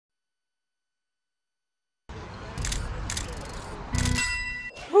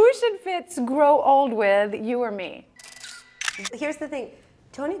should Fitz grow old with, you or me? Here's the thing.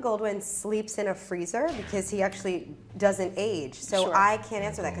 Tony Goldwyn sleeps in a freezer because he actually doesn't age. So Sure. I can't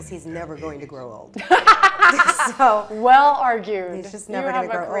answer that because he's never going to grow old. So well argued. he's just never going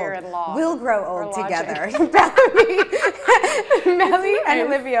to grow old. You have a career old. in law. We'll grow old together. Bellamy. Melly and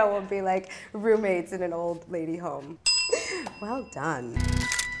Olivia will be like roommates in an old lady home. Well done.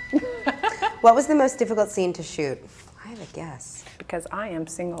 What was the most difficult scene to shoot? I have a guess. Because I am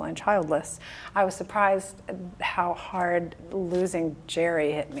single and childless, I was surprised how hard losing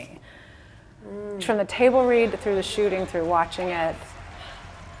Jerry hit me. From the table read through the shooting, through watching it,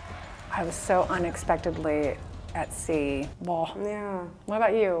 I was so unexpectedly at sea. Well, Yeah. what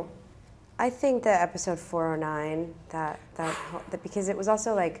about you? I think that episode 409, that because it was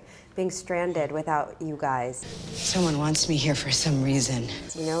also like being stranded without you guys. Someone wants me here for some reason.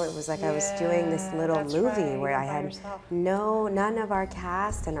 You know, it was like I was doing this little that's movie right. where I By had yourself. none of our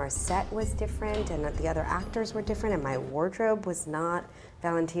cast, and our set was different, and the other actors were different, and my wardrobe was not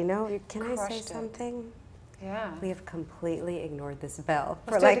Valentino. Can I say crushed it. something? Yeah. We have completely ignored this bell.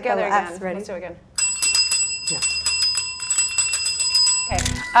 Let's for do it like together the laughs. again. Ready? Let's do it again. Yeah.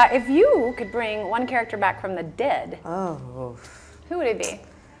 Okay. If you could bring one character back from the dead, Oh. who would it be?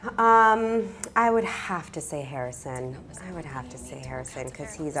 I would have to say Harrison. I would have to say Harrison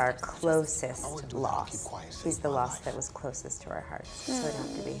because he's our closest loss. He's the loss that was closest to our hearts. So it'd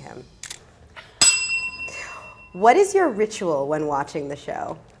have to be him. What is your ritual when watching the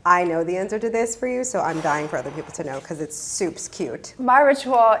show? I know the answer to this for you, so I'm dying for other people to know because it's soups cute. My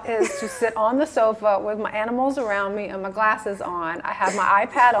ritual is to sit on the sofa with my animals around me and my glasses on. I have my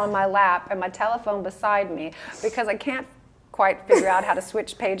iPad on my lap and my telephone beside me because I can't quite figure out how to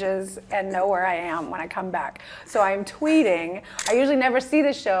switch pages and know where I am when I come back. So I'm tweeting. I usually never see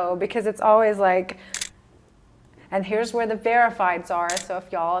the show because it's always like, and here's where the verifieds are. So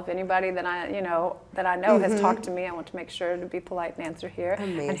if anybody that I know has talked to me, I want to make sure to be polite and answer here.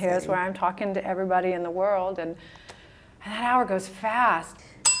 Amazing. And here's where I'm talking to everybody in the world, and that hour goes fast.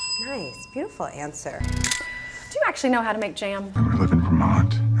 Nice, beautiful answer. Do you actually know how to make jam? We live in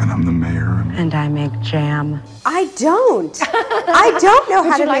Vermont, and I'm the mayor. And I make jam. I don't. I don't know how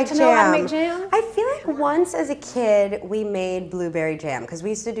Would you to like make to jam. know how to make jam? I feel like once as a kid we made blueberry jam because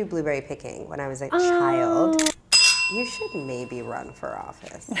we used to do blueberry picking when I was a child. You should maybe run for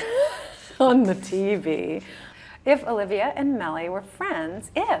office. On the TV. If Olivia and Melly were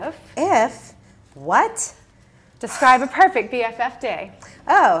friends, If what? describe a perfect BFF day.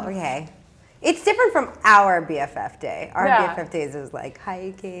 Oh, okay. It's different from our BFF day. Our Yeah. BFF days was like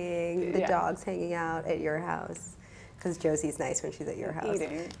hiking, the Yeah. dogs hanging out at your house. Because Josie's nice when she's at your house.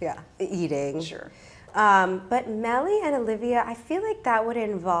 Eating. Yeah, eating. Sure. But Melly and Olivia, I feel like that would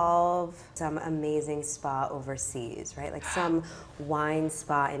involve some amazing spa overseas, right? Like some wine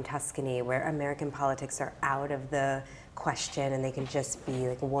spa in Tuscany where American politics are out of the question and they can just be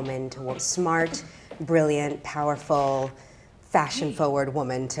like woman to woman, smart, brilliant, powerful, fashion-forward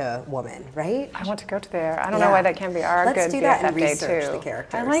woman to woman, right? I want to go to there. I don't know why that can't be our Let's good do that BFF and day research too. the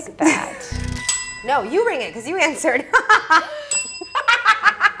characters. I like that. No, you ring it because you answered.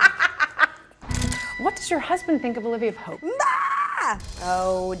 What does your husband think of Olivia Pope? Ah!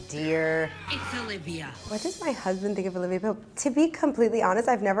 Oh dear. It's Olivia. What does my husband think of Olivia Pope? To be completely honest,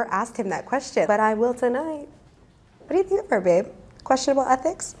 I've never asked him that question, but I will tonight. What do you think of her, babe? Questionable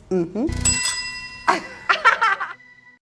ethics? Mm-hmm.